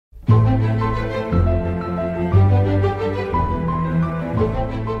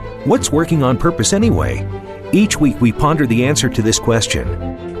What's working on purpose anyway? Each week we ponder the answer to this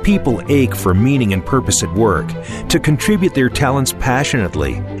question. People ache for meaning and purpose at work, to contribute their talents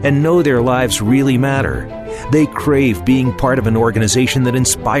passionately, and know their lives really matter. They crave being part of an organization that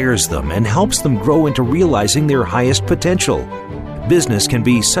inspires them and helps them grow into realizing their highest potential. Business can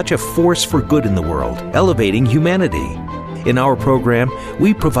be such a force for good in the world, elevating humanity. In our program,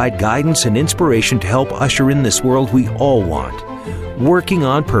 we provide guidance and inspiration to help usher in this world we all want. Working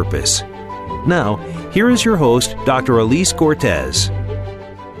on Purpose. Now, here is your host, Dr. Elise Cortez.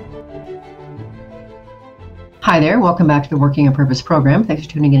 Hi there. Welcome back to the Working on Purpose program. Thanks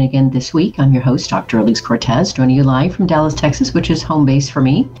for tuning in again this week. I'm your host, Dr. Elise Cortez, joining you live from Dallas, Texas, which is home base for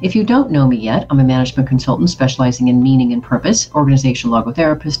me. If you don't know me yet, I'm a management consultant specializing in meaning and purpose, organizational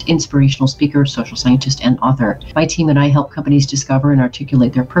logotherapist, inspirational speaker, social scientist, and author. My team and I help companies discover and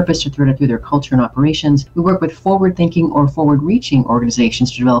articulate their purpose to thread it through their culture and operations. We work with forward-thinking or forward-reaching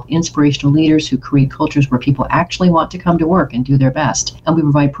organizations to develop inspirational leaders who create cultures where people actually want to come to work and do their best. And we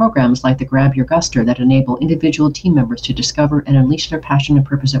provide programs like the Grab Your Guster that enable individual team members to discover and unleash their passion and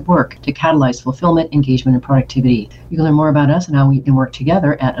purpose at work to catalyze fulfillment, engagement, and productivity. You can learn more about us and how we can work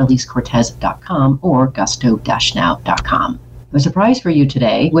together at EliseCortez.com or gusto-now.com. A surprise for you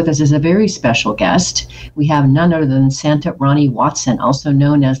today. With us is a very special guest. We have none other than Santa Ronnie Watson, also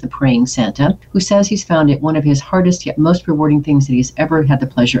known as the Praying Santa, who says he's found it one of his hardest yet most rewarding things that he's ever had the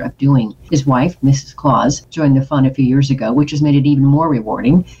pleasure of doing. His wife, Mrs. Claus, joined the fun a few years ago, which has made it even more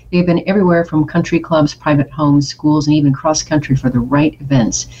rewarding. They've been everywhere from country clubs, private homes, schools, and even cross-country for the right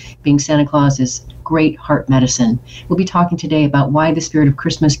events. Being Santa Claus is great heart medicine. We'll be talking today about why the spirit of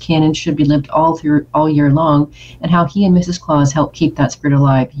Christmas can and should be lived all year long, and how he and Mrs. Claus help keep that spirit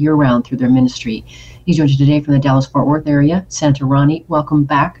alive year-round through their ministry. He's joined today from the Dallas-Fort Worth area. Santa Ronnie, welcome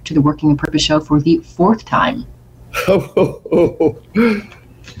back to the Working on Purpose show for the fourth time. Oh,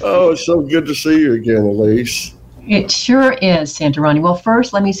 it's so good to see you again, Elise. It sure is, Santa Ronnie. Well,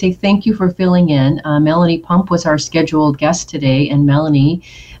 first, let me say thank you for filling in. Melanie Pump was our scheduled guest today, and Melanie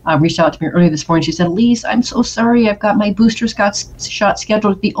reached out to me earlier this morning. She said, Elise, I'm so sorry. I've got my booster shot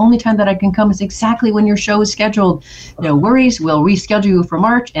scheduled. The only time that I can come is exactly when your show is scheduled. No worries. We'll reschedule you for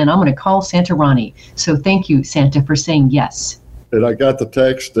March, and I'm going to call Santa Ronnie. So thank you, Santa, for saying yes. And I got the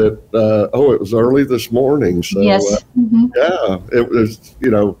text that, it was early this morning. So, yes. Yeah, it was,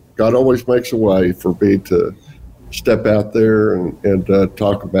 God always makes a way for me to step out there and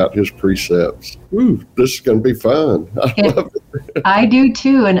talk about his precepts. Ooh, this is going to be fun. I love it. I do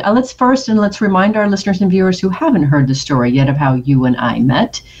too. And let's remind our listeners and viewers who haven't heard the story yet of how you and I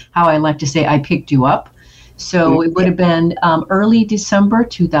met, how I like to say I picked you up. So it would have been early December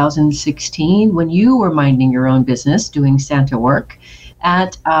 2016 when you were minding your own business, doing Santa work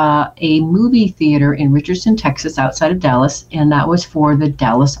at a movie theater in Richardson, Texas, outside of Dallas, and that was for the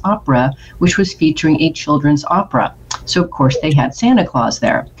Dallas Opera, which was featuring a children's opera. So, of course, they had Santa Claus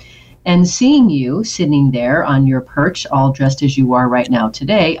there. And seeing you sitting there on your perch, all dressed as you are right now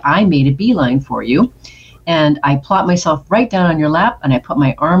today, I made a beeline for you, and I plopped myself right down on your lap, and I put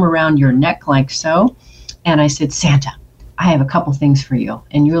my arm around your neck like so, and I said, Santa, I have a couple things for you.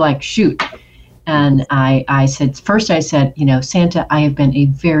 And you're like, shoot. And I said, Santa, I have been a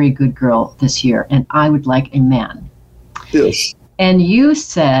very good girl this year, and I would like a man. Yes. And you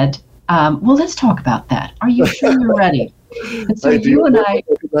said, well, let's talk about that. Are you sure you're ready? And so you and I.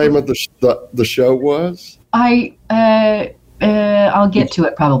 What the name of the show was? I'll get to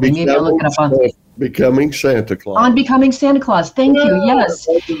it probably. Maybe I'll look it up on. Becoming Santa Claus. On Becoming Santa Claus. Thank you. Yes.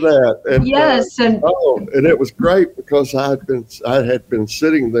 That. And, yes. And it was great because I had been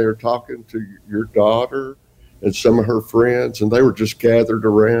sitting there talking to your daughter and some of her friends, and they were just gathered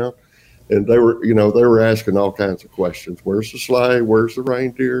around, and they were asking all kinds of questions. Where's the sleigh? Where's the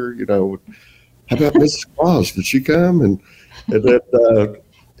reindeer? How about Mrs. Claus? Did she come? And then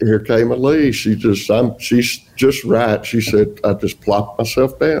here came Elise. She's just right. She said, I just plopped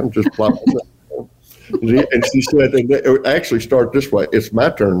myself down. And she said, and it actually started this way. It's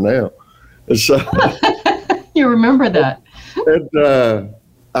my turn now. And so you remember that. And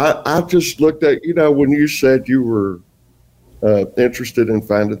I just looked at, when you said you were interested in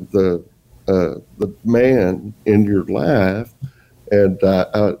finding the man in your life, and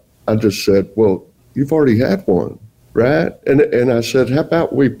I just said, well, you've already had one, right? And I said, how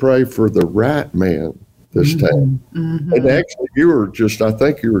about we pray for the right man this time? Mm-hmm. And actually, I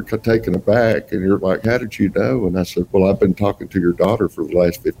think you were taken aback, and you're like, how did you know? And I said, well, I've been talking to your daughter for the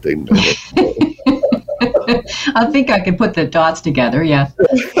last 15 minutes. I think I can put the dots together, yeah.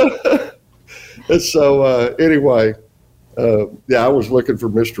 And so anyway, I was looking for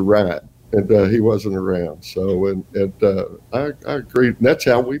Mr. Right. and he wasn't around. So, I agreed. And that's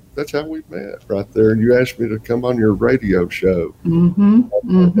how we met right there. And you asked me to come on your radio show. And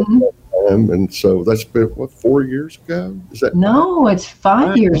so that's been, 4 years ago? Is that? No, it's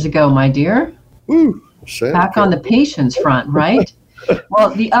 5 years ago, my dear. Woo, back on the patience front, right? Well,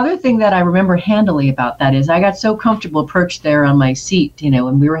 the other thing that I remember handily about that is I got so comfortable perched there on my seat,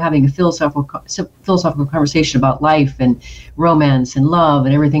 and we were having a philosophical conversation about life and romance and love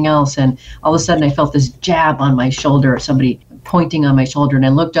and everything else. And all of a sudden I felt this jab on my shoulder, somebody pointing on my shoulder, and I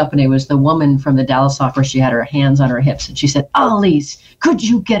looked up and it was the woman from the Dallas office. She had her hands on her hips and she said, "Elise, could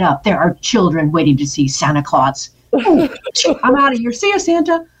you get up? There are children waiting to see Santa Claus." I'm out of here. See you,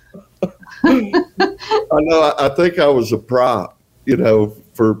 Santa. I know. I think I was a prop,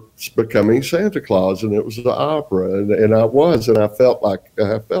 for becoming Santa Claus, and it was the opera, and I felt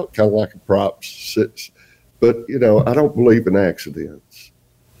kind of like a prop. But I don't believe in accidents.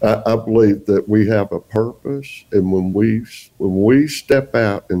 I believe that we have a purpose, and when we step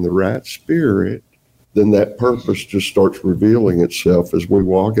out in the right spirit, then that purpose just starts revealing itself as we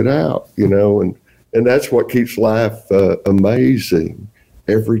walk it out. And that's what keeps life amazing.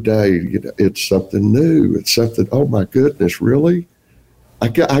 Every day, it's something new. It's something, oh my goodness, really? I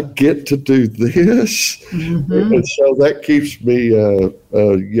get to do this? Mm-hmm. And so that keeps me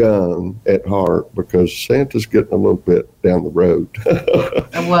young at heart, because Santa's getting a little bit down the road.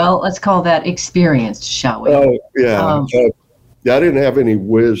 Well, let's call that experienced, shall we? Oh, yeah. I didn't have any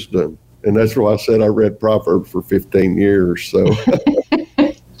wisdom, and that's why I said I read Proverbs for 15 years, so...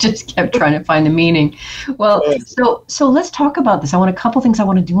 Just kept trying to find the meaning. Well, so let's talk about this. A couple things I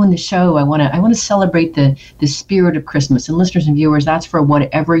want to do on the show. I want to celebrate the spirit of Christmas. And listeners and viewers, that's for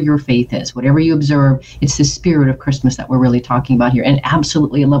whatever your faith is, whatever you observe. It's the spirit of Christmas that we're really talking about here. And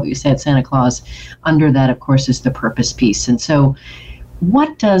absolutely, I love what you said, Santa Claus. Under that, of course, is the purpose piece. And so,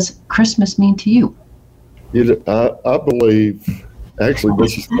 what does Christmas mean to you? I believe, actually,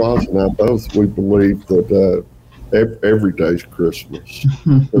 Mrs. Claus and I both, we believe that every day's Christmas.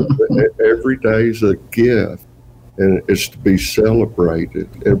 Every day's a gift, and it's to be celebrated.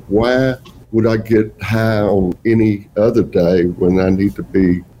 And why would I get high on any other day when I need to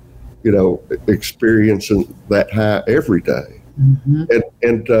be, experiencing that high every day? Mm-hmm.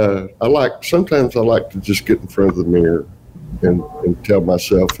 And sometimes I like to just get in front of the mirror and tell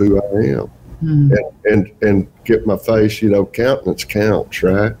myself who I am, and get my face. Countenance counts,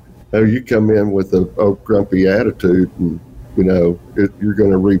 right? You come in with a grumpy attitude, and you're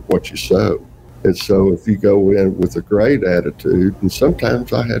going to reap what you sow. And so if you go in with a great attitude, and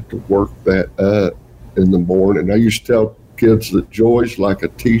sometimes I had to work that up in the morning. I used to tell kids that joy's like a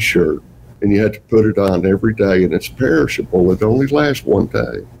T-shirt, and you had to put it on every day, and it's perishable. It only lasts one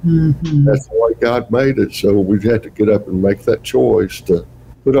day. Mm-hmm. That's the way God made it. So we had to get up and make that choice to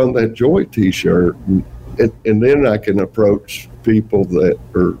put on that joy T-shirt, and then I can approach people that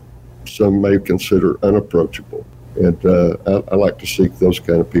are, some may consider, unapproachable. And I like to seek those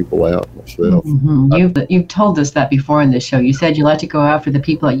kind of people out myself. Mm-hmm. You've told us that before in this show. You said you like to go after the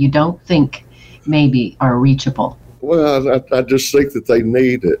people that you don't think maybe are reachable. Well, I just think that they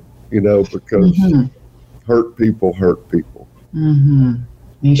need it, because hurt people. Mm-hmm.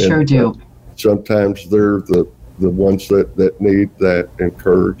 They sure do. Sometimes they're the ones that need that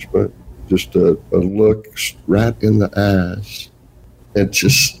encouragement, just a look right in the eyes. And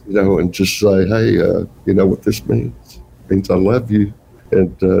just, and just say, hey, you know what this means? It means I love you.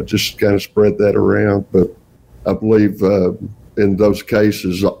 And just kind of spread that around. But I believe in those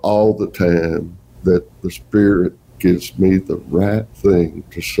cases all the time that the Spirit gives me the right thing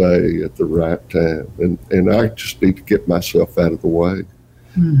to say at the right time. And I just need to get myself out of the way.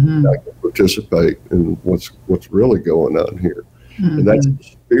 Mm-hmm. I can participate in what's really going on here. Mm-hmm. And that's the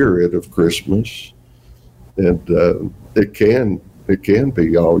spirit of Christmas. And it can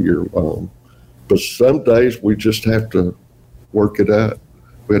be all year long, but some days we just have to work it up.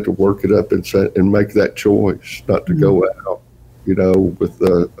 We have to work it up and make that choice not to go out, with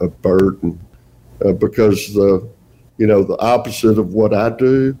a burden, because the opposite of what I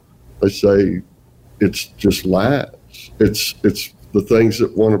do, they say it's just lies. It's the things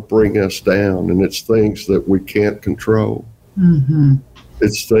that want to bring us down, and it's things that we can't control. Mm-hmm.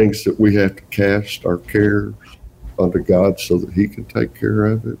 It's things that we have to cast our cares onto God so that He can take care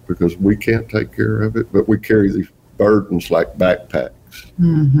of it, because we can't take care of it, but we carry these burdens like backpacks.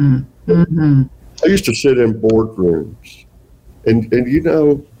 Mm-hmm. Mm-hmm. I used to sit in boardrooms, and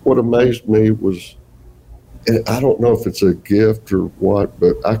what amazed me was, and I don't know if it's a gift or what,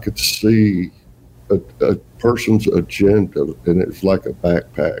 but I could see a person's agenda, and it's like a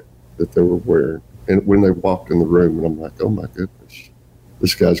backpack that they were wearing, and when they walked in the room, and I'm like, oh my goodness,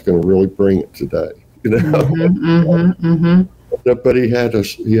 this guy's going to really bring it today, you know. But he had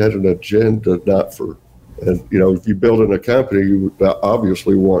an agenda, not for, and you know, if you build in a company, you would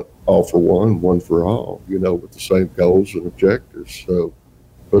obviously want all for one for all, you know, with the same goals and objectives. So,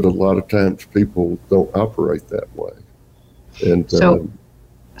 but a lot of times people don't operate that way. And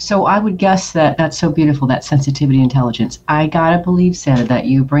so I would guess that that's so beautiful, that sensitivity, intelligence. I gotta believe, Santa, that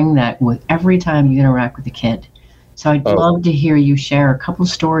you bring that with every time you interact with a kid. So I'd love to hear you share a couple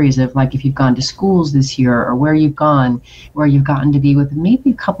stories of, like, if you've gone to schools this year, or where you've gone, where you've gotten to be with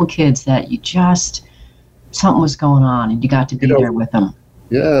maybe a couple kids that you just, something was going on and you got to be there with them.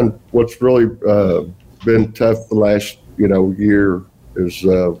 Yeah, and what's really been tough the last, year is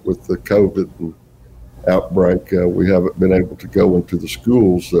with the COVID outbreak, we haven't been able to go into the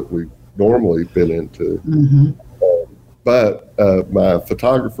schools that we've normally been into. But my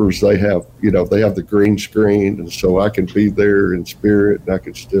photographers, they have the green screen, and so I can be there in spirit, and I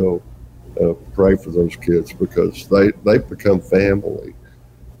can still pray for those kids because they've become family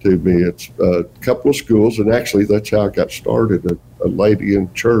to me. It's a couple of schools, and actually that's how I got started. A lady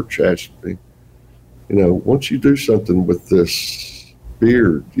in church asked me, once you do something with this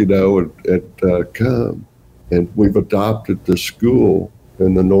beard, and come. And we've adopted the school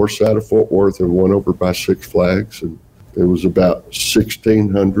in the north side of Fort Worth and one over by Six Flags, and there was about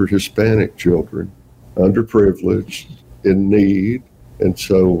 1,600 Hispanic children, underprivileged, in need. And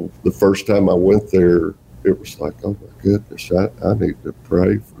so the first time I went there, it was like, oh my goodness, I need to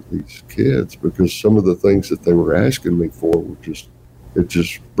pray for these kids, because some of the things that they were asking me for were just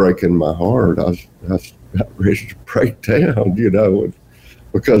breaking my heart. I was ready to break down, and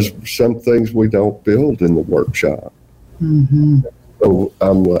because some things we don't build in the workshop. So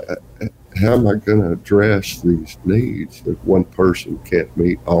I'm like, how am I going to address these needs that one person can't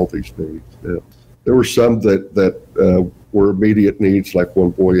meet all these needs? There were some that were immediate needs, like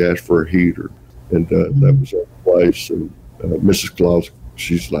one boy asked for a heater, and that was in place. And Mrs. Claus,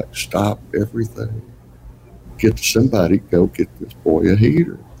 she's like, stop everything. Get somebody, go get this boy a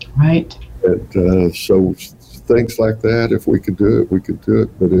heater. Right. And so things like that, if we can do it, we can do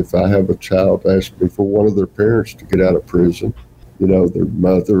it. But if I have a child ask me for one of their parents to get out of prison, their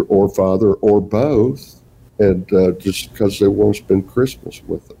mother or father or both, and just because they want to spend Christmas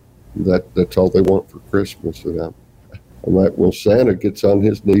with them. That's all they want for Christmas. And I'm like, well, Santa gets on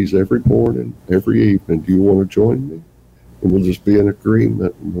his knees every morning, every evening. Do you want to join me? And we'll just be in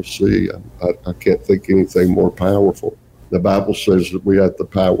agreement, and we'll see. I can't think anything more powerful. The Bible says that we have the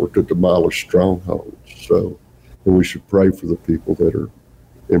power to demolish strongholds. So, and we should pray for the people that are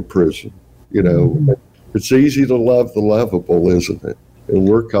in prison. It's easy to love the lovable, isn't it? And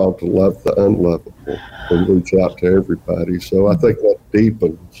we're called to love the unlovable and reach out to everybody. So I think that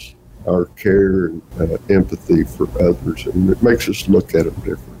deepens our care and empathy for others, and it makes us look at them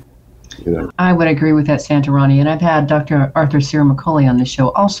different. I would agree with that, Santarani. And I've had Dr. Arthur Cyril McCauley on the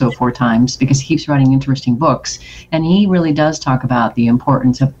show also 4 times, because he keeps writing interesting books. And he really does talk about the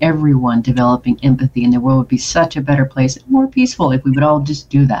importance of everyone developing empathy, and the world would be such a better place, more peaceful, if we would all just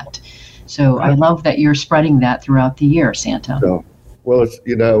do that. So I love that you're spreading that throughout the year, Santa. Well, it's,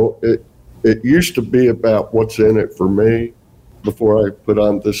 it used to be about what's in it for me before I put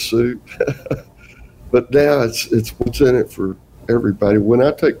on this suit. But now it's what's in it for everybody. When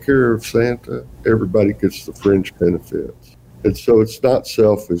I take care of Santa, everybody gets the fringe benefits. And so it's not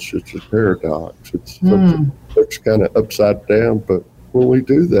selfish, it's a paradox. It's something that's kind of upside down, but when we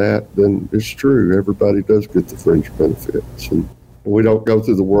do that, then it's true. Everybody does get the fringe benefits. And we don't go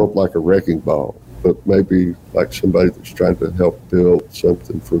through the world like a wrecking ball, but maybe like somebody that's trying to help build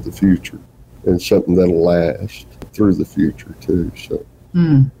something for the future, and something that'll last through the future too. So,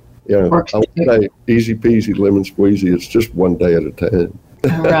 I would say easy peasy, lemon squeezy. It's just one day at a time.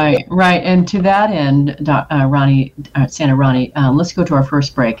 Right. And to that end, Santa Ronnie, let's go to our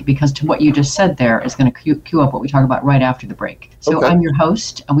first break, because to what you just said there is going to cue up what we talk about right after the break. So okay. I'm your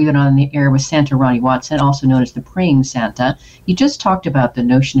host, and we've been on the air with Santa Ronnie Watson, also known as the Praying Santa. You just talked about the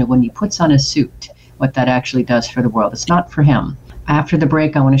notion of when he puts on a suit, what that actually does for the world. It's not for him. After the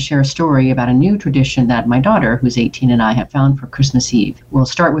break, I want to share a story about a new tradition that my daughter, who's 18, and I have found for Christmas Eve. We'll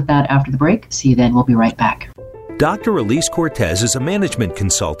start with that after the break. See you then. We'll be right back. Dr. Elise Cortez is a management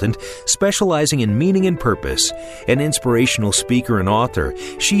consultant specializing in meaning and purpose. An inspirational speaker and author,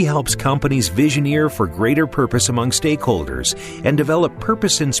 she helps companies visioneer for greater purpose among stakeholders and develop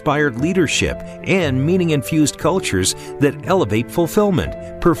purpose-inspired leadership and meaning-infused cultures that elevate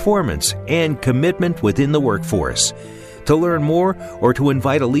fulfillment, performance, and commitment within the workforce. To learn more or to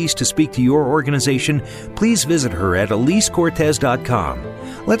invite Elise to speak to your organization, please visit her at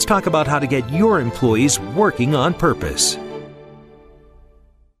EliseCortez.com. Let's talk about how to get your employees working on purpose.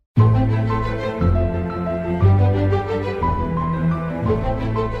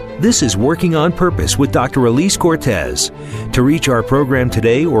 This is Working on Purpose with Dr. Elise Cortez. To reach our program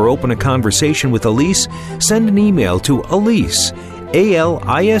today or open a conversation with Elise, send an email to Elise,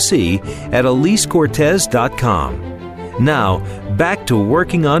 A-L-I-S-E, at EliseCortez.com. Now, back to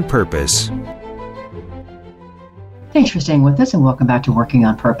Working on Purpose. Thanks for staying with us and welcome back to Working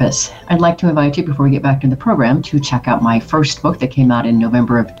on Purpose. I'd like to invite you, before we get back to the program, to check out my first book that came out in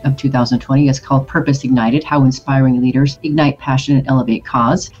November of 2020. It's called Purpose Ignited, How Inspiring Leaders Ignite Passion and Elevate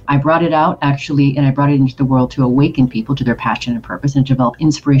Cause. I brought it out actually, and I brought it into the world to awaken people to their passion and purpose and develop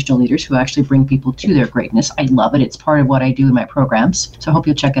inspirational leaders who actually bring people to their greatness. I love it. It's part of what I do in my programs. So I hope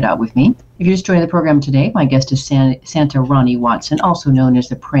you'll check it out with me. If you're just joining the program today, my guest is Santa Ronnie Watson, also known as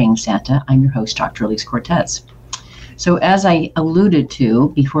the Praying Santa. I'm your host, Dr. Elise Cortez. So as I alluded to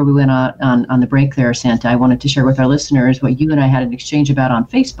before we went on the break there, Santa, I wanted to share with our listeners what you and I had an exchange about on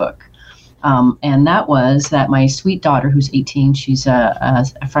Facebook. And that was that my sweet daughter, who's 18, she's a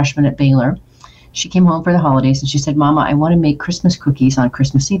freshman at Baylor. She came home for the holidays and she said, Mama, I want to make Christmas cookies on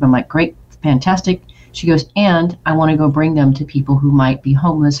Christmas Eve. I'm like, great, fantastic. She goes, and I want to go bring them to people who might be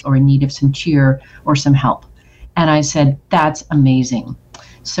homeless or in need of some cheer or some help. And I said, that's amazing.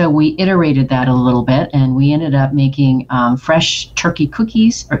 So we iterated that a little bit, and we ended up making fresh turkey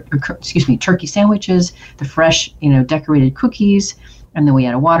cookies, turkey sandwiches, the fresh, decorated cookies, and then we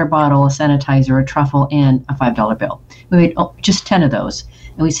had a water bottle, a sanitizer, a truffle, and a $5 bill. We made just 10 of those,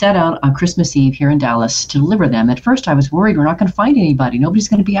 and we set out on Christmas Eve here in Dallas to deliver them. At first, I was worried we're not going to find anybody. Nobody's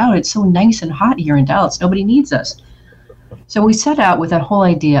going to be out. It's so nice and hot here in Dallas. Nobody needs us. So we set out with that whole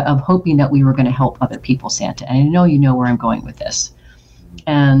idea of hoping that we were going to help other people, Santa. And I know you know where I'm going with this.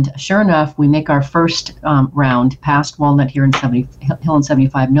 And sure enough, we make our first round past Walnut here in Hill and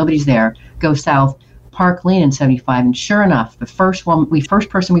 75. Nobody's there. Go south, Park Lane in 75. And sure enough, the first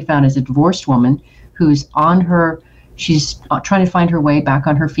person we found is a divorced woman who's she's trying to find her way back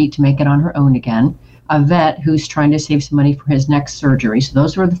on her feet to make it on her own again. A vet who's trying to save some money for his next surgery. So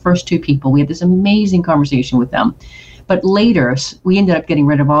those were the first two people. We had this amazing conversation with them. But later, we ended up getting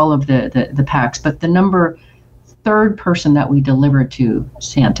rid of all of the packs. But the third person that we delivered to,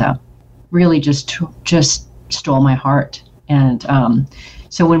 Santa, really just stole my heart. And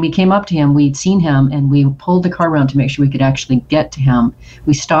so when we came up to him, we'd seen him and we pulled the car around to make sure we could actually get to him.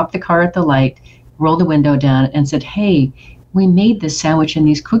 We stopped the car at the light, rolled the window down and said, hey, we made this sandwich and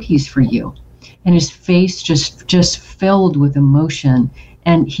these cookies for you. And his face just filled with emotion.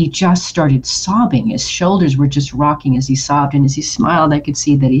 And he just started sobbing. His shoulders were just rocking as he sobbed. And as he smiled, I could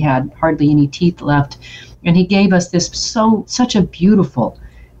see that he had hardly any teeth left. And he gave us such a beautiful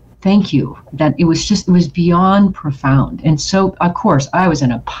thank you that it was beyond profound. And so, of course, I was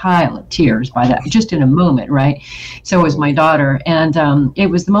in a pile of tears by that, just in a moment, right? So was my daughter. And it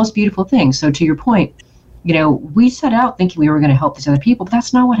was the most beautiful thing. So to your point, we set out thinking we were going to help these other people, but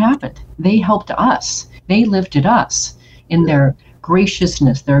that's not what happened. They helped us. They lifted us in their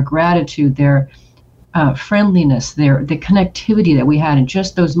graciousness, their gratitude, their friendliness, the connectivity that we had in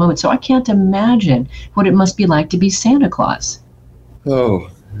just those moments. So I can't imagine what it must be like to be Santa Claus. Oh,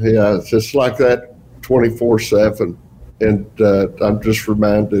 yeah, it's just like that 24/7. And I'm just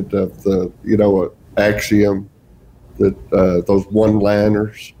reminded of the, axiom that those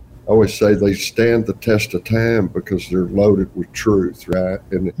one-liners, I always say they stand the test of time because they're loaded with truth, right?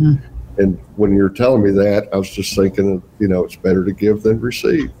 And when you're telling me that, I was just thinking, it's better to give than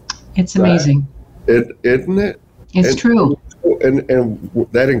receive. It's amazing. Isn't it? It's true. And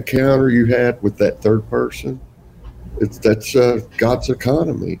that encounter you had with that third person, that's God's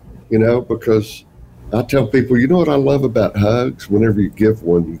economy, because I tell people, what I love about hugs? Whenever you give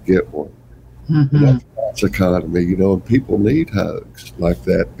one, you get one. Mm-hmm. That's God's economy, and people need hugs like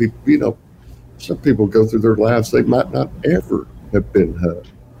that. People, some people go through their lives, they might not ever have been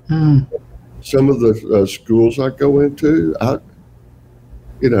hugged. Mm. Some of the schools I go into,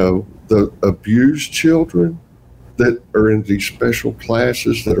 the abused children that are in these special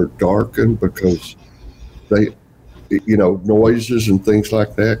classes that are darkened because they, noises and things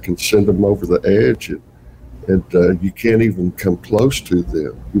like that can send them over the edge, and you can't even come close to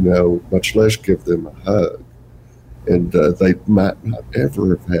them, much less give them a hug. And they might not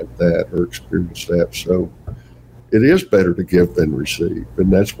ever have had that or experienced that. So it is better to give than receive.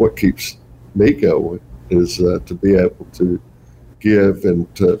 And that's what keeps me going, is to be able to give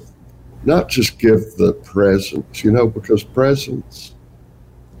and to not just give the presents, because presents,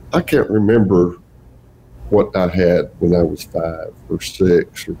 I can't remember what I had when I was 5 or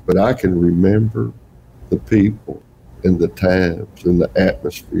 6, but I can remember the people and the times and the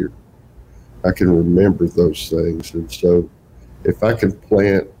atmosphere. I can remember those things. And so if I can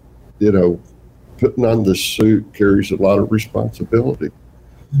plant, putting on this suit carries a lot of responsibility.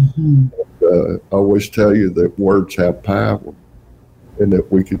 Mm-hmm. I always tell you that words have power, and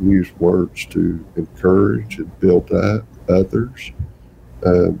that we can use words to encourage and build up others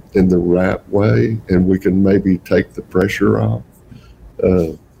in the right way, and we can maybe take the pressure off.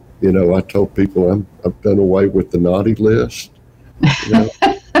 I told people I've done away with the naughty list.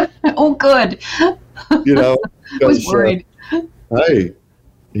 Oh, good. I was worried. Hey,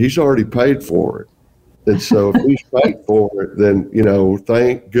 he's already paid for it. And so if he's paid for it, then,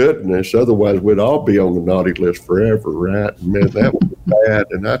 thank goodness. Otherwise, we'd all be on the naughty list forever, right? And man, that would be bad.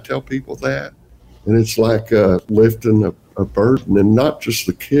 And I tell people that. And it's like lifting a burden, and not just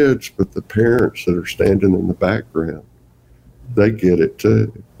the kids, but the parents that are standing in the background. They get it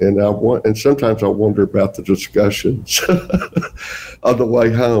too. And sometimes I wonder about the discussions on the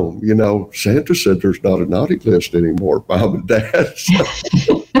way home. Santa said there's not a naughty list anymore, Mom and Dad. So,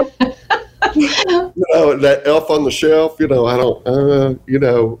 that elf on the shelf, I don't,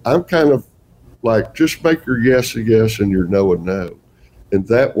 I'm kind of like, just make your yes a yes and your no a no. And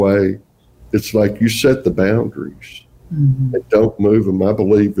that way, it's like you set the boundaries and don't move them. I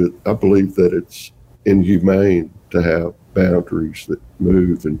believe that it's inhumane to have boundaries that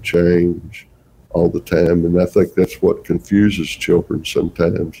move and change all the time. And I think that's what confuses children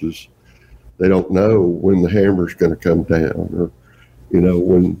sometimes, is they don't know when the hammer's going to come down, or,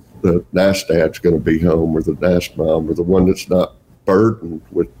 when the nice dad's going to be home, or the nice mom, or the one that's not burdened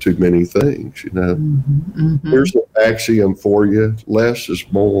with too many things. Here's an axiom for you: less is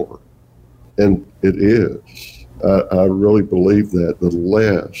more. And it is. I really believe that the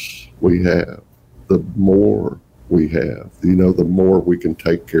less we have, the more we have, the more we can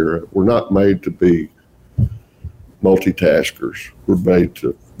take care of. We're not made to be multitaskers. We're made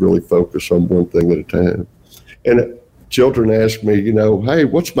to really focus on one thing at a time. And children ask me, hey,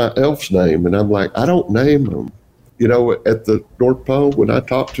 what's my elf's name? And I'm like, I don't name them. At the North Pole, when I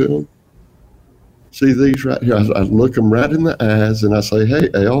talk to them, see these right here, I look them right in the eyes and I say, hey,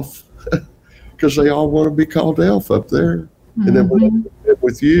 elf, because they all want to be called elf up there. And then when I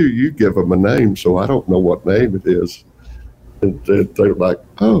with you, you give them a name, so I don't know what name it is. And they're like,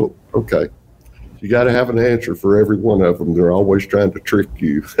 oh, okay. You got to have an answer for every one of them. They're always trying to trick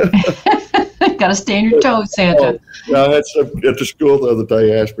you. Got to stay on your toes, Santa. I had some at the school the other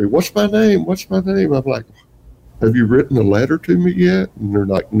day asked me, what's my name? What's my name? I'm like, have you written a letter to me yet? And they're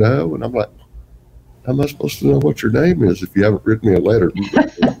like, no. And I'm like, how am I supposed to know what your name is if you haven't written me a letter?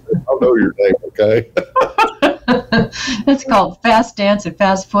 I'll know your name, okay? That's called fast dance and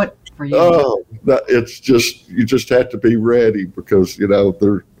fast foot for you. Oh, it's just, you just have to be ready, because,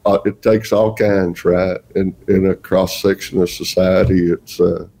 it takes all kinds, right? And in a cross-section of society, it's,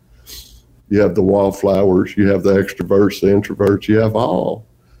 you have the wallflowers, you have the extroverts, the introverts, you have all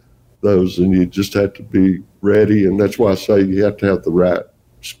those, and you just have to be ready. And that's why I say you have to have the right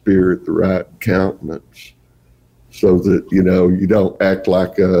spirit, the right countenance, so that, you don't act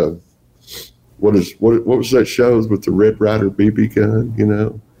like what was that show with the Red Ryder BB gun,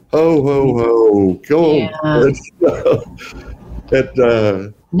 ho, ho, ho, go on. Yeah.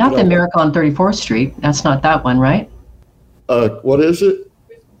 Not the Miracle on 34th Street. That's not that one, right? What is it?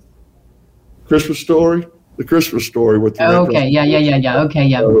 Christmas Story? The Christmas Story with the okay, yeah. Okay,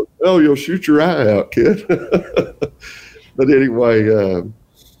 yeah. Oh, you'll shoot your eye out, kid. But anyway,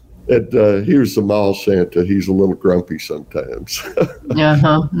 he was the mall Santa. He's a little grumpy sometimes.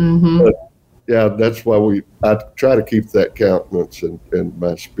 But, yeah, that's why I try to keep that countenance and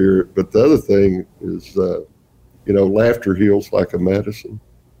my spirit. But the other thing is, laughter heals like a medicine.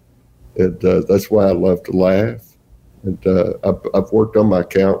 And that's why I love to laugh. And I've worked on my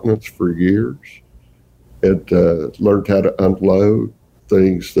countenance for years, and learned how to unload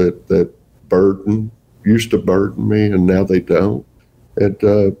things that used to burden me, and now they don't. And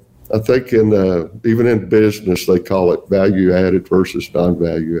I think even in business, they call it value added versus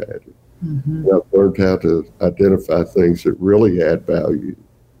non-value added. I've learned how to identify things that really add value,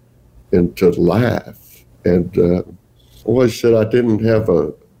 and to laugh. And always said I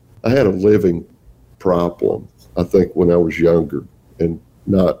had a living problem, I think, when I was younger and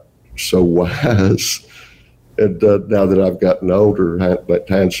not so wise. And now that I've gotten older,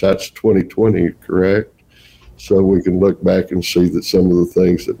 hindsight's 20/20, correct? So we can look back and see that some of the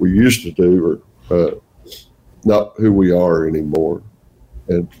things that we used to do are not who we are anymore.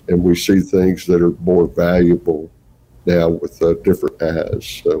 And we see things that are more valuable now with different eyes.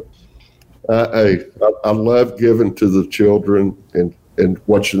 So I love giving to the children and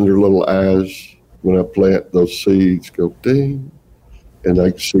watching their little eyes when I plant those seeds go ding, and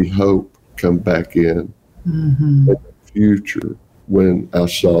I see hope come back in the future when I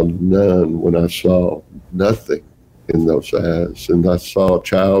saw none, when I saw nothing. in those eyes. And I saw a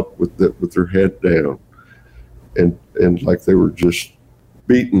child with their head down and like they were just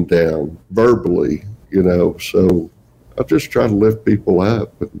beaten down verbally, So I just try to lift people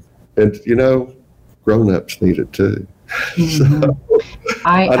up. And grown-ups need it too. Mm-hmm.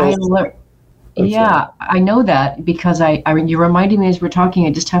 I know that because you reminded me as we're talking.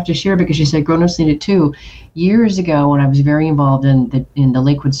 I just have to share because you said grown-ups need it too. Years ago, when I was very involved in the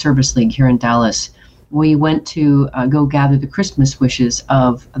Lakewood Service League here in Dallas, we went to go gather the Christmas wishes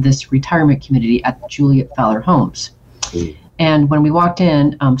of this retirement community at Juliet Fowler Homes. Mm. And when we walked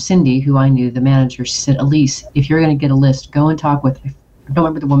in, Cindy, who I knew, the manager, she said, "Elise, if you're going to get a list, go and talk with," I don't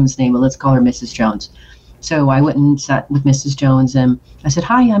remember the woman's name, but let's call her Mrs. Jones. So I went and sat with Mrs. Jones, and I said,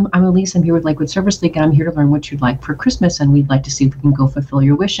 "Hi, I'm Elise. I'm here with Lakewood Service League, and I'm here to learn what you'd like for Christmas, and we'd like to see if we can go fulfill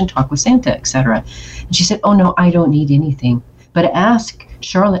your wish and talk with Santa, etc." And she said, "Oh, no, I don't need anything. But ask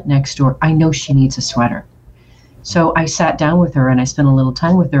Charlotte next door. I know she needs a sweater." So I sat down with her, and I spent a little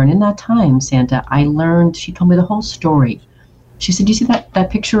time with her. And in that time, Santa, I learned, she told me the whole story. She said, "Do you see that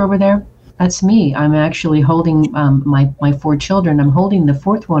picture over there? That's me. I'm actually holding my 4 children. I'm holding the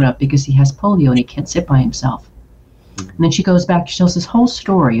 4th one up because he has polio and he can't sit by himself." And then she goes back, she tells this whole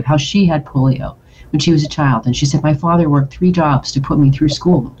story of how she had polio when she was a child. And she said, "My father worked 3 jobs to put me through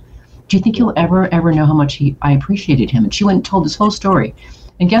school. Do you think you'll ever know how much I appreciated him?" And she went and told this whole story.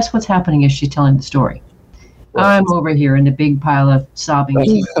 And guess what's happening as she's telling the story? I'm over here in the big pile of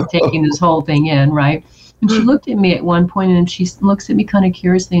sobbing, taking this whole thing in, right? And she looked at me at one point, and she looks at me kind of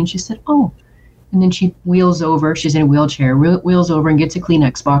curiously, and she said, "Oh." And then she wheels over, she's in a wheelchair, wheels over and gets a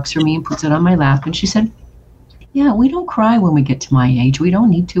Kleenex box for me and puts it on my lap. And she said, "Yeah, we don't cry when we get to my age. We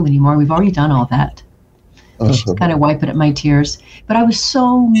don't need to anymore. We've already done all that." And she's kind of wiping at my tears. But I was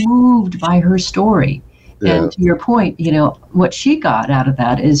so moved by her story. Yeah. And to your point, what she got out of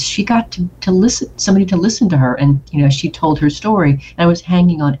that is she got to listen, somebody to listen to her. And, she told her story, and I was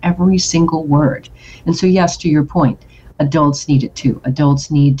hanging on every single word. And so, yes, to your point, adults need it too.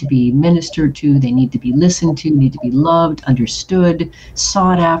 Adults need to be ministered to. They need to be listened to, need to be loved, understood,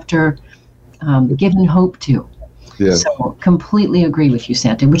 sought after, given hope to. Yeah. So completely agree with you,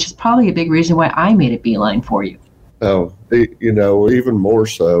 Santa, which is probably a big reason why I made a beeline for you. Oh, even more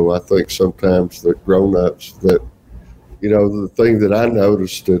so, I think sometimes that grown-ups that, the thing that I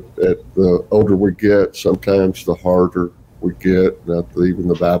noticed that the older we get, sometimes the harder we get. Even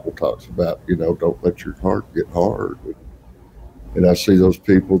the Bible talks about, don't let your heart get hard. And I see those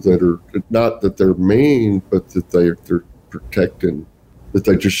people that are, not that they're mean, but that they're protecting, that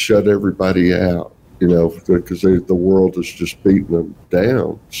they just shut everybody out. Because the world is just beating them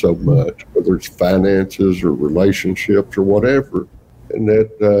down so much, whether it's finances or relationships or whatever. And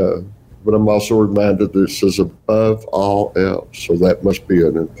but I'm also reminded that it says above all else. So that must be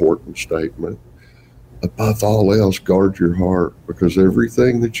an important statement. Above all else, guard your heart, because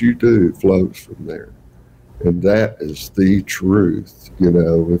everything that you do flows from there. And that is the truth.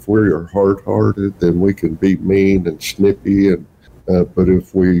 If we are hard-hearted, then we can be mean and snippy but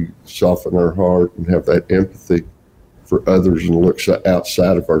if we soften our heart and have that empathy for others and look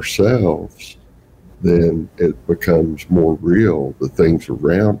outside of ourselves, then it becomes more real, the things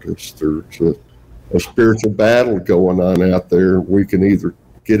around us. There's a spiritual battle going on out there. We can either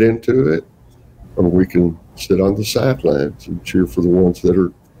get into it or we can sit on the sidelines and cheer for the ones that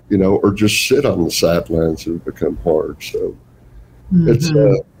are, or just sit on the sidelines and become hard. So it's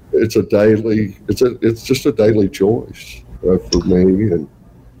just a daily choice. For me,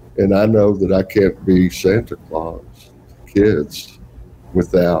 and I know that I can't be Santa Claus kids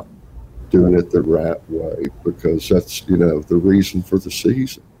without doing it the right way, because that's the reason for the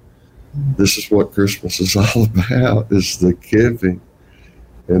season. This is what Christmas is all about: is the giving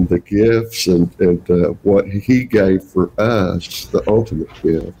and the gifts and what He gave for us, the ultimate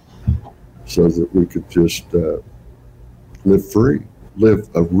gift, so that we could just live free. Live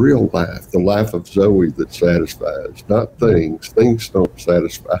a real life, the life of Zoe that satisfies, not things. Things don't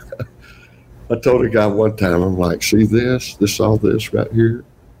satisfy. I told a guy one time, I'm like, see all this right here?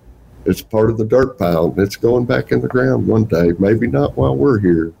 It's part of the dirt pile, and it's going back in the ground one day. Maybe not while we're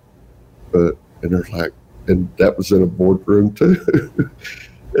here, and they're like, and that was in a boardroom too.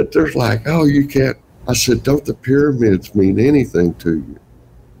 And they're like, oh, you can't. I said, don't the pyramids mean anything to you?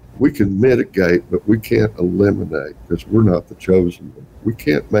 We can mitigate, but we can't eliminate, because we're not the chosen one. We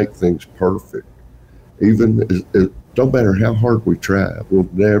can't make things perfect. Even it don't matter how hard we try, we'll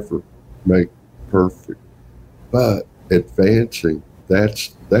never make perfect. But advancing,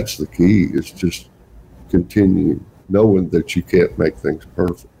 that's the key, is just continuing, knowing that you can't make things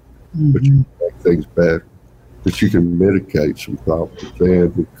perfect, but you can make things better, that you can mitigate some problems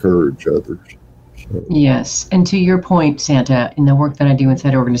and encourage others. So, Yes. And to your point, Santa, in the work that I do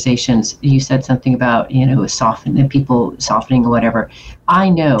inside organizations, you said something about, people softening or whatever. I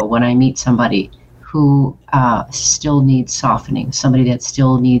know when I meet somebody who still needs softening, somebody that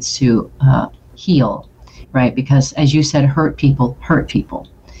still needs to heal, right? Because as you said, hurt people hurt people.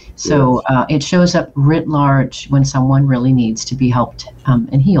 So it shows up writ large when someone really needs to be helped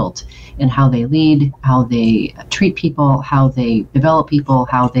and healed, in how they lead, how they treat people, how they develop people,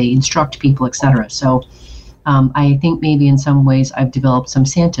 how they instruct people, etc. So I think maybe in some ways I've developed some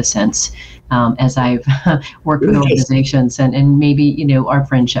Santa sense as I've worked with organizations, and maybe, our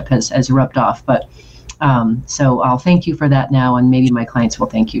friendship has rubbed off. But so I'll thank you for that now, and maybe my clients will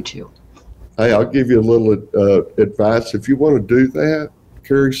thank you too. Hey, I'll give you a little advice. If you want to do that,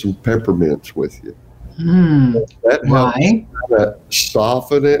 carry some peppermints with you. That helps kind of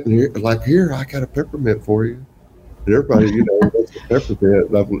soften it. And here, I got a peppermint for you. And everybody, wants a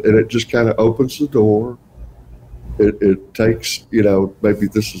peppermint, and it just kind of opens the door. It takes, maybe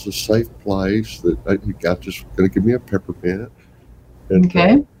this is a safe place that you got just going to give me a peppermint. And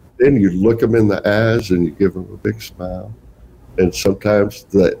okay. Then you look them in the eyes and you give them a big smile. And sometimes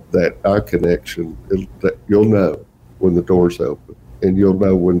that eye connection, you'll know when the door's open. And you'll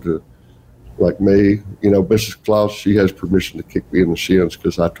know when to, like me, Mrs. Claus, she has permission to kick me in the shins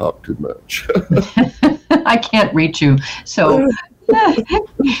because I talk too much. I can't reach you. So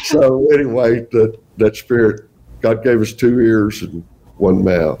so anyway, that spirit, God gave us 2 ears and 1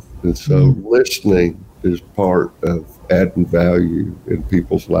 mouth. And so listening is part of adding value in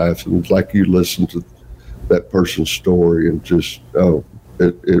people's lives. And it's like you listen to that person's story and just,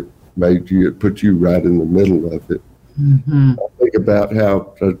 it put you right in the middle of it. I think about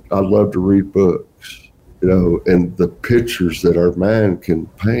how I love to read books, and the pictures that our mind can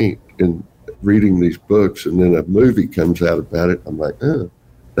paint in reading these books, and then a movie comes out about it. I'm like,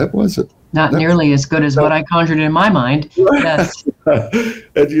 that wasn't not nearly as good as what I conjured in my mind. Yes.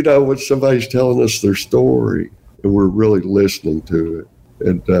 And when somebody's telling us their story and we're really listening to it,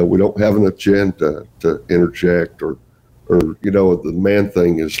 and we don't have an agenda to interject or the man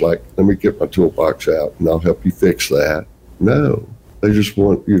thing is like, let me get my toolbox out and I'll help you fix that. No, they just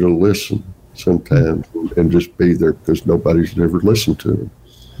want you to listen sometimes and just be there because nobody's ever listened to them.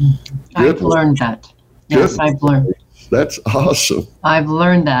 I've learned that. Yes, I've learned. That's awesome. I've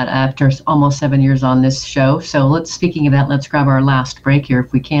learned that after almost 7 years on this show. So speaking of that, let's grab our last break here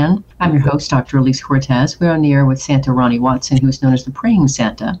if we can. I'm your host, Dr. Elise Cortez. We're on the air with Santa Ronnie Watson, who's known as the Praying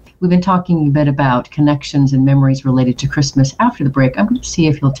Santa. We've been talking a bit about connections and memories related to Christmas. After the break, I'm going to see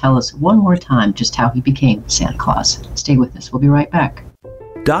if he'll tell us one more time just how he became Santa Claus. Stay with us. We'll be right back.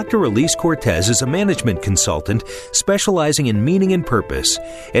 Dr. Elise Cortez is a management consultant specializing in meaning and purpose.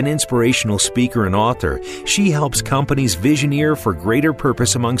 An inspirational speaker and author, she helps companies visioneer for greater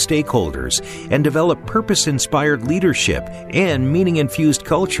purpose among stakeholders and develop purpose-inspired leadership and meaning-infused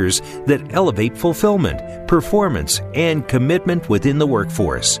cultures that elevate fulfillment, performance, and commitment within the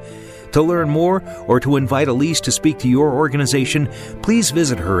workforce. To learn more or to invite Elise to speak to your organization, please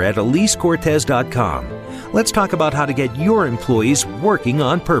visit her at EliseCortez.com. Let's talk about how to get your employees working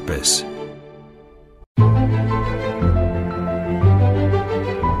on purpose.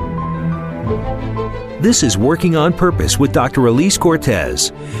 This is Working on Purpose with Dr. Elise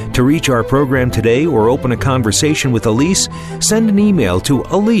Cortez. To reach our program today or open a conversation with Elise, send an email to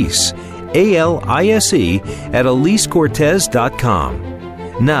Elise, A-L-I-S-E, at EliseCortez.com.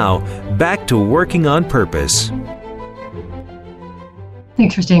 Now, back to Working on Purpose.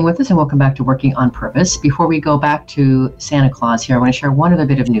 Thanks for staying with us and welcome back to Working on Purpose. Before we go back to Santa Claus here, I want to share one other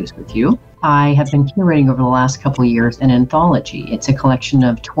bit of news with you. I have been curating over the last couple of years an anthology. It's a collection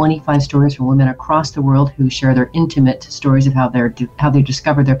of 25 stories from women across the world who share their intimate stories of how they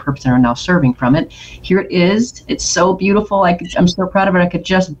discovered their purpose and are now serving from it. Here it is. It's so beautiful. I'm so proud of it. I could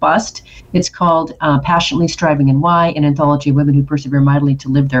just bust. It's called Passionately Striving and Why, an anthology of women who persevere mightily to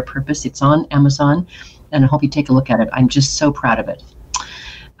live their purpose. It's on Amazon, and I hope you take a look at it. I'm just so proud of it.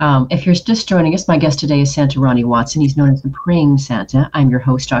 If you're just joining us, my guest today is Santa Ronnie Watson. He's known as the Praying Santa. I'm your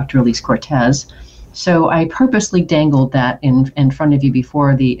host, Dr. Elise Cortez. So I purposely dangled that in front of you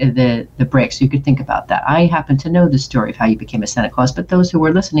before the break so you could think about that. I happen to know the story of how you became a Santa Claus, but those who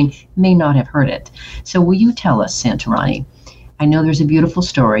were listening may not have heard it. So will you tell us, Santa Ronnie? I know there's a beautiful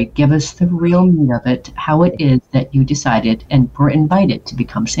story. Give us the real meat of it, how it is that you decided and were invited to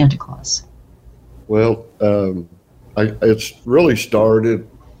become Santa Claus. Well, it's really started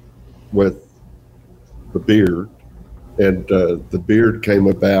with the beard, and the beard came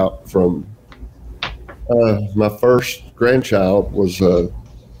about from my first grandchild was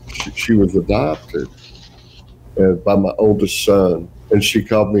she was adopted by my oldest son, and she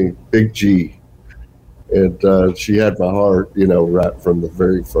called me Big G. And she had my heart, right from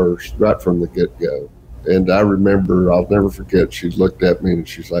the get-go. And I remember, I'll never forget, she looked at me and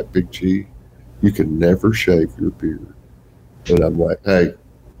she's like, Big G, you can never shave your beard. And I'm like, hey,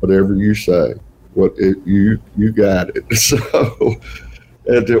 whatever you say, you got it. So,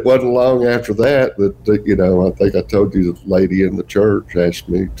 and it wasn't long after that, I think I told you, the lady in the church asked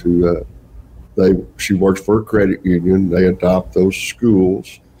me to, she works for a credit union. They adopt those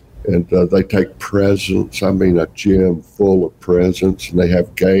schools, and they take presents. I mean, a gym full of presents, and they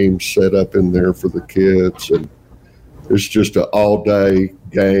have games set up in there for the kids. And it's just an all-day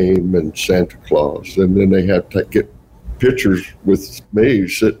game and Santa Claus. And then they have to get pictures with me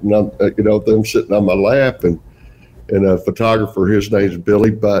sitting on, them sitting on my lap, and a photographer, his name's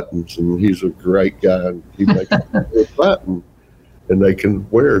Billy Buttons, and he's a great guy. And he makes a button, and they can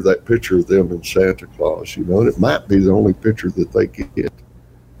wear that picture of them in Santa Claus, and it might be the only picture that they get.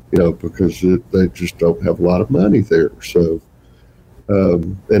 Because they just don't have a lot of money there. So,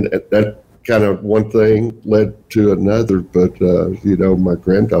 and that kind of one thing led to another. But my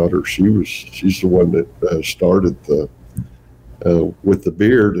granddaughter, she's the one that started with the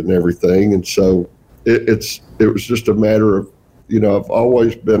beard and everything. And so it was just a matter of, I've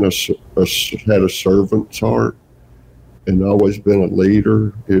always been had a servant's heart, and always been a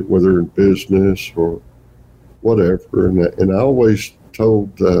leader, whether in business or whatever. And I always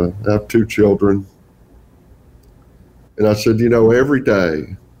told, I have 2 children, and I said, every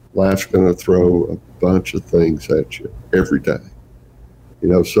day life's going to throw a bunch of things at you every day.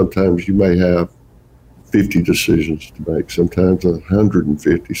 Sometimes you may have 50 decisions to make, sometimes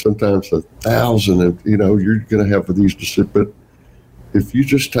 150, sometimes 1,000, and you're going to have these decisions. But if you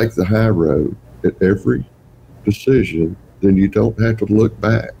just take the high road at every decision, then you don't have to look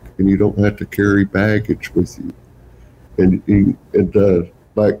back, and you don't have to carry baggage with you. And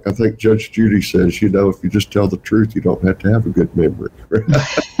like I think Judge Judy says, if you just tell the truth, you don't have to have a good memory. And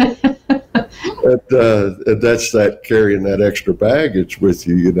that's that carrying that extra baggage with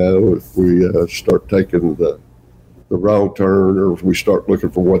you. If we start taking the wrong turn, or if we start looking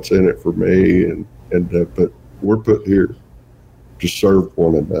for what's in it for me, but we're put here to serve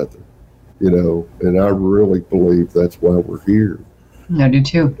one another. And I really believe that's why we're here. I do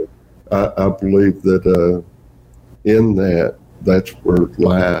too. I believe that. In that's where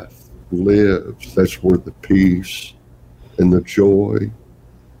life lives. That's where the peace and the joy,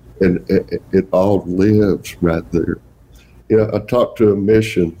 and it all lives right there. I talked to a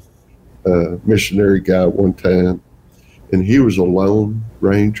missionary guy one time, and he was a Lone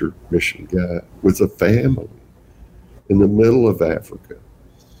Ranger mission guy with a family in the middle of Africa.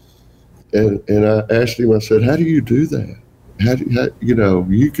 And I asked him, I said, how do you do that?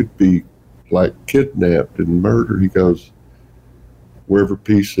 You could be like kidnapped and murdered. He goes, wherever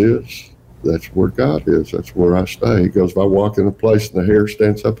peace is, that's where God is. That's where I stay. He goes, if I walk in a place and the hair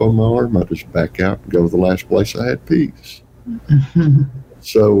stands up on my arm, I just back out and go to the last place I had peace. Mm-hmm.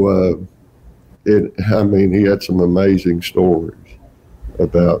 So, he had some amazing stories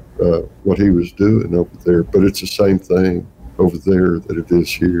about what he was doing over there, but it's the same thing over there that it is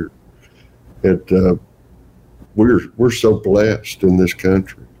here. And we're so blessed in this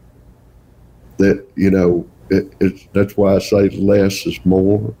country that, that's why I say less is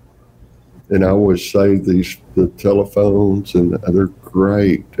more. And I always say the telephones, and they're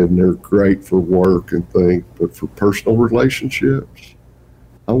great, and they're great for work and things, but for personal relationships,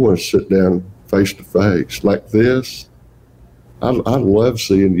 I want to sit down face to face like this. I love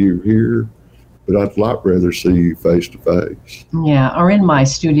seeing you here, but I'd a lot rather see you face to face. Yeah, or in my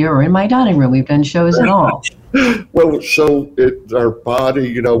studio or in my dining room. We've done shows and all. Well, so our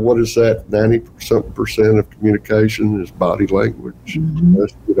body, what is that? 90% of communication is body language. Mm-hmm.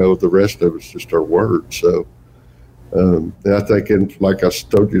 The rest of it's just our words. So, and I think, like I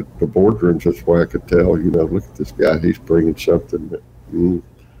told you, the boardrooms, that's why I could tell, look at this guy, he's bringing something that,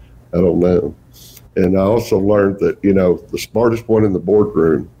 I don't know. And I also learned that, the smartest one in the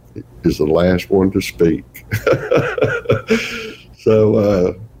boardroom is the last one to speak.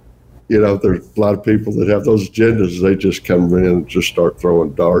 So, there's a lot of people that have those agendas. They just come in and just start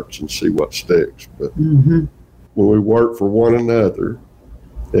throwing darts and see what sticks. But when we work for one another,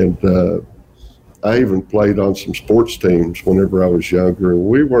 and I even played on some sports teams whenever I was younger, and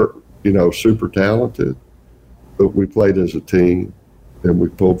we weren't, super talented, but we played as a team, and we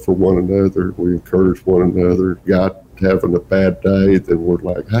pulled for one another. We encouraged one another. Got having a bad day, then we're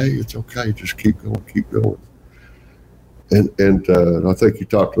like, hey, it's okay, just keep going. And I think you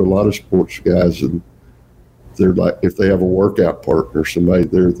talk to a lot of sports guys, and they're like, if they have a workout partner, somebody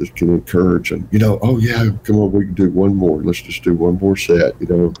there that can encourage them, oh yeah, come on, we can do one more. Let's just do one more set,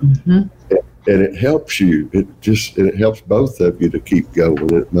 and it helps you. It helps both of you to keep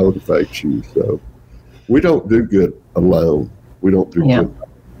going. It motivates you. So we don't do good alone. We don't do good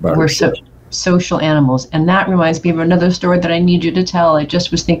by ourselves. Social animals. And that reminds me of another story that I need you to tell. I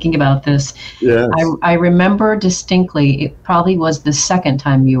just was thinking about this. Yes. I remember distinctly, it probably was the second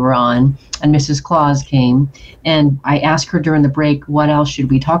time you were on, and Mrs. Claus came, and I asked her during the break, what else should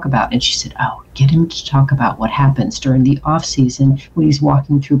we talk about? And she said, get him to talk about what happens during the off season when he's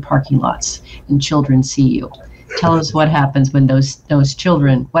walking through parking lots and children see you. Tell us what happens when those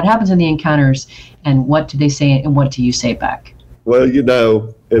children, what happens in the encounters, and what do they say, and what do you say back? Well,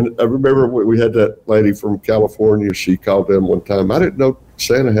 and I remember we had that lady from California. She called in one time. I didn't know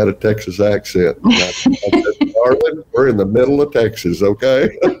Santa had a Texas accent. And I said, darling, we're in the middle of Texas,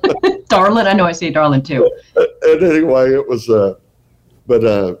 okay? Darling, I know I say darling too. And anyway, it was,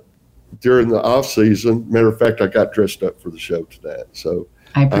 but during the off season, matter of fact, I got dressed up for the show tonight. So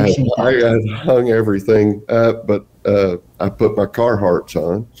I appreciate that. I had hung everything up, but I put my Carhartts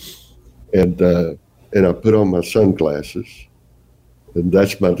on, and I put on my sunglasses. And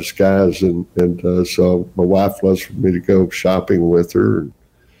that's my disguise, and so my wife loves for me to go shopping with her. And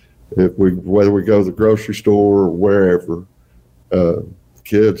whether we go to the grocery store or wherever,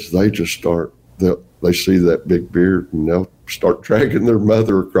 kids, they just start, they see that big beard and they'll start dragging their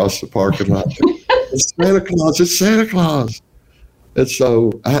mother across the parking lot. It's Santa Claus, it's Santa Claus. And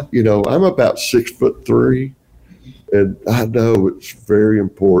so, I'm about 6'3", and I know it's very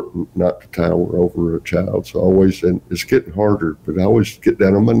important not to tower over a child. So and it's getting harder, but I always get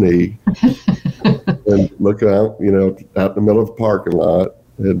down on my knee and look out, out in the middle of the parking lot.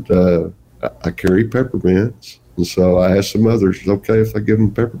 And I carry peppermints. And so I asked the mothers, is it okay if I give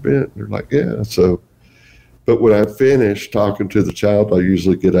them peppermint? And they're like, yeah. So, but when I finish talking to the child, I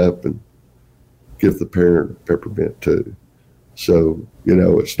usually get up and give the parent peppermint too. So,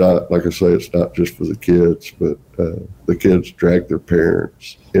 it's not, like I say, it's not just for the kids, but the kids drag their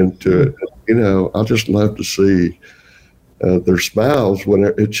parents into it. I just love to see their smiles when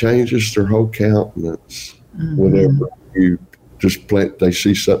it changes their whole countenance. Mm-hmm. Whenever you just they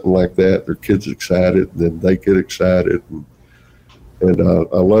see something like that, their kid's excited, and then they get excited. And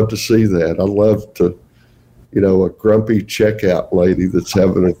I love to see that. I love to, a grumpy checkout lady that's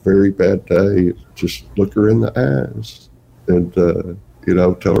having a very bad day, just look her in the eyes. And,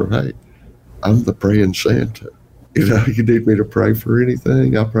 tell her, hey, I'm the praying Santa. You need me to pray for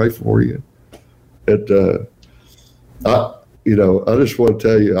anything, I'll pray for you. And, I just want to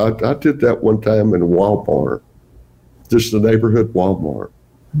tell you, I did that one time in Walmart, just the neighborhood Walmart.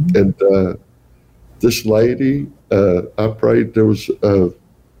 Mm-hmm. And this lady, I prayed, there was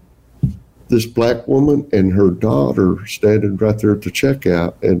this black woman and her daughter standing right there at the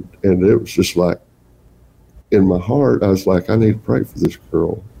checkout. And it was just like, in my heart, I was like, I need to pray for this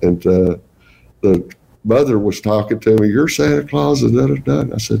girl. And the mother was talking to me, you're Santa Claus, and da-da-da.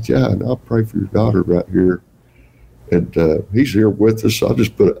 And I said, yeah, and I'll pray for your daughter right here. And he's here with us. So I'll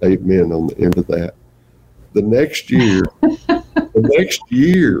just put an amen on the end of that. The next year,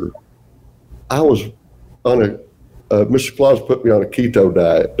 I was on Mr. Claus put me on a keto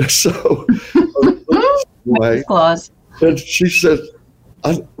diet. So, Mrs. Claus. And she said,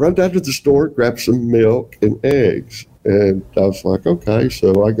 I run down to the store, grab some milk and eggs. And I was like, okay.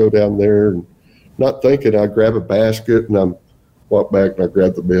 So I go down there and not thinking, I grab a basket and I walk back and I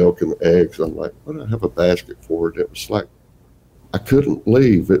grab the milk and the eggs. I'm like, what do I have a basket for? And it was like, I couldn't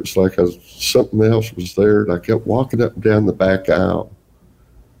leave. It was like something else was there. And I kept walking up and down the back aisle.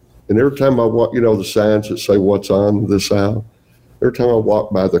 And every time I walk, the signs that say what's on this aisle, every time I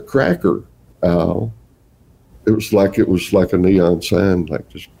walk by the cracker aisle, it was like a neon sign, like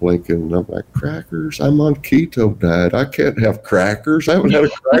just blinking. And I'm like, crackers? I'm on keto diet. I can't have crackers. I haven't had a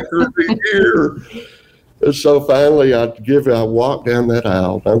cracker in a year. And so finally I walk down that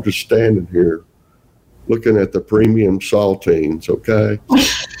aisle. I'm just standing here looking at the premium saltines, okay?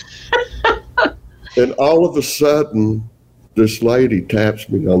 And all of a sudden, this lady taps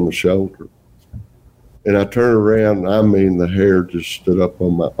me on the shoulder. And I turn around, and the hair just stood up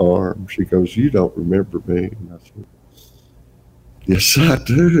on my arm. She goes, you don't remember me? And I said, yes, I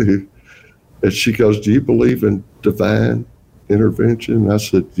do. And she goes, do you believe in divine intervention? And I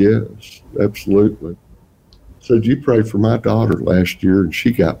said, yes, absolutely. Said, you prayed for my daughter last year and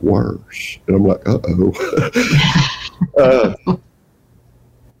she got worse. And I'm like,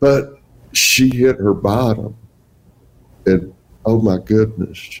 but she hit her bottom. And oh my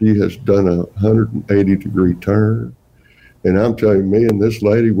goodness, she has done a 180-degree turn. And I'm telling you, me and this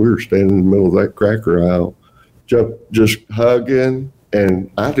lady, we were standing in the middle of that cracker aisle, just hugging.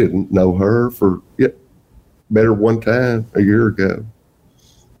 And I didn't know her met her one time a year ago.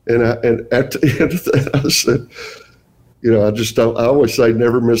 And at the end of that, I said, I always say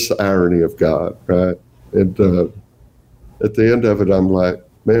never miss the irony of God, right? And at the end of it, I'm like,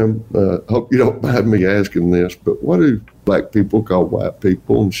 ma'am, hope you don't mind me asking this, but what do black people call white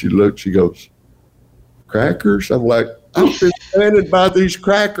people? And she goes, crackers? I'm like, I've been standing by these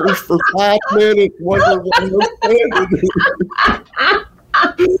crackers for 5 minutes wondering what they're standing.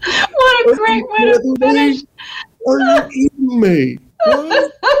 What a great way to finish. Are you kidding me?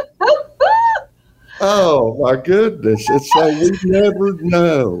 What? Oh, my goodness. And so we never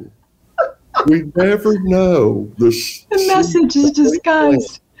know. We never know. The message is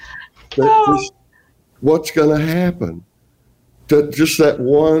disguised. What's going to happen? Just that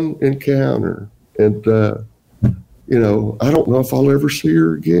one encounter. And, I don't know if I'll ever see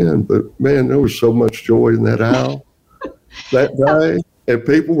her again, but man, there was so much joy in that aisle that day. And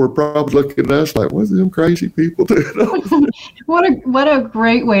people were probably looking at us like, what are them crazy people doing? What a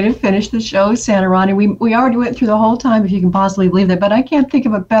great way to finish the show, Santa Ronnie. We already went through the whole time, if you can possibly believe that, but I can't think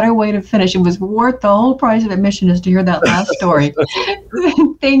of a better way to finish. It was worth the whole price of admission is to hear that last story.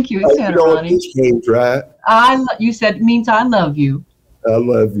 Thank you, Santa Ronnie. This means, right? You said it means I love you. I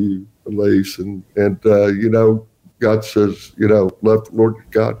love you, Elise. And God says, love the Lord your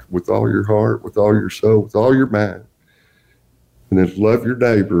God with all your heart, with all your soul, with all your mind. And then love your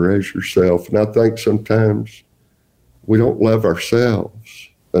neighbor as yourself. And I think sometimes we don't love ourselves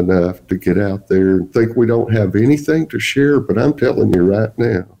enough to get out there and think we don't have anything to share. But I'm telling you right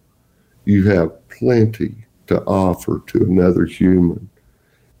now, you have plenty to offer to another human.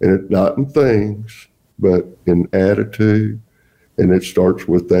 And it's not in things, but in attitude. And it starts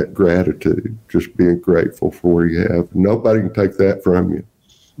with that gratitude, just being grateful for what you have. Nobody can take that from you.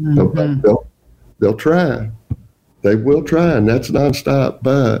 Mm-hmm. They'll try. They will try, and that's nonstop,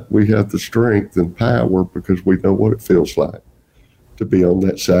 but we have the strength and power because we know what it feels like to be on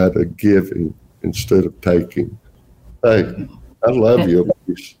that side of giving instead of taking. Hey, I love you.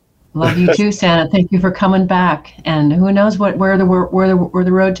 Love you too, Santa. Thank you for coming back. And who knows where the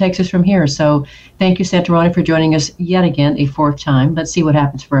road takes us from here. So thank you, Santa Ronnie, for joining us yet again, a 4th time. Let's see what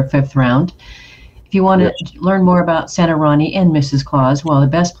happens for a 5th round. If you want to learn more about Santa Ronnie and Mrs. Claus, well, the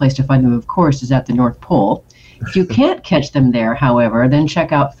best place to find them, of course, is at the North Pole. If you can't catch them there, however, then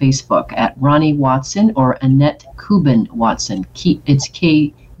check out Facebook at Ronnie Watson or Annette Kuban Watson. It's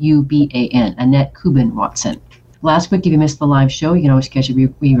Kuban, Annette Kuban Watson. Last week, if you missed the live show, you can always catch a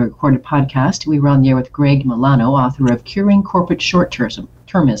re-recorded podcast. We were on the air with Greg Milano, author of Curing Corporate Short-Termism.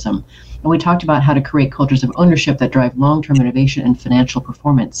 And we talked about how to create cultures of ownership that drive long-term innovation and financial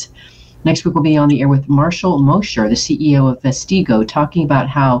performance. Next week, we'll be on the air with Marshall Mosher, the CEO of Vestigo, talking about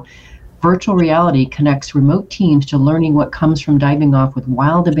how virtual reality connects remote teams to learning what comes from diving off with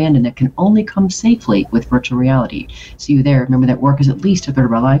wild abandon that can only come safely with virtual reality. See you there. Remember that work is at least a third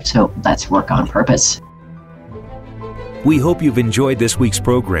of our life, so let's work on purpose. We hope you've enjoyed this week's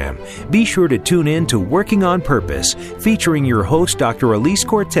program. Be sure to tune in to Working on Purpose, featuring your host, Dr. Elise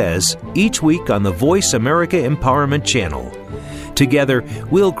Cortez, each week on the Voice America Empowerment Channel. Together,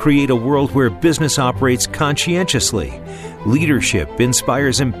 we'll create a world where business operates conscientiously, leadership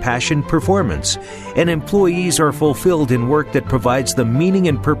inspires impassioned performance, and employees are fulfilled in work that provides the meaning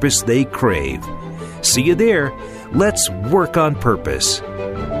and purpose they crave. See you there. Let's work on purpose.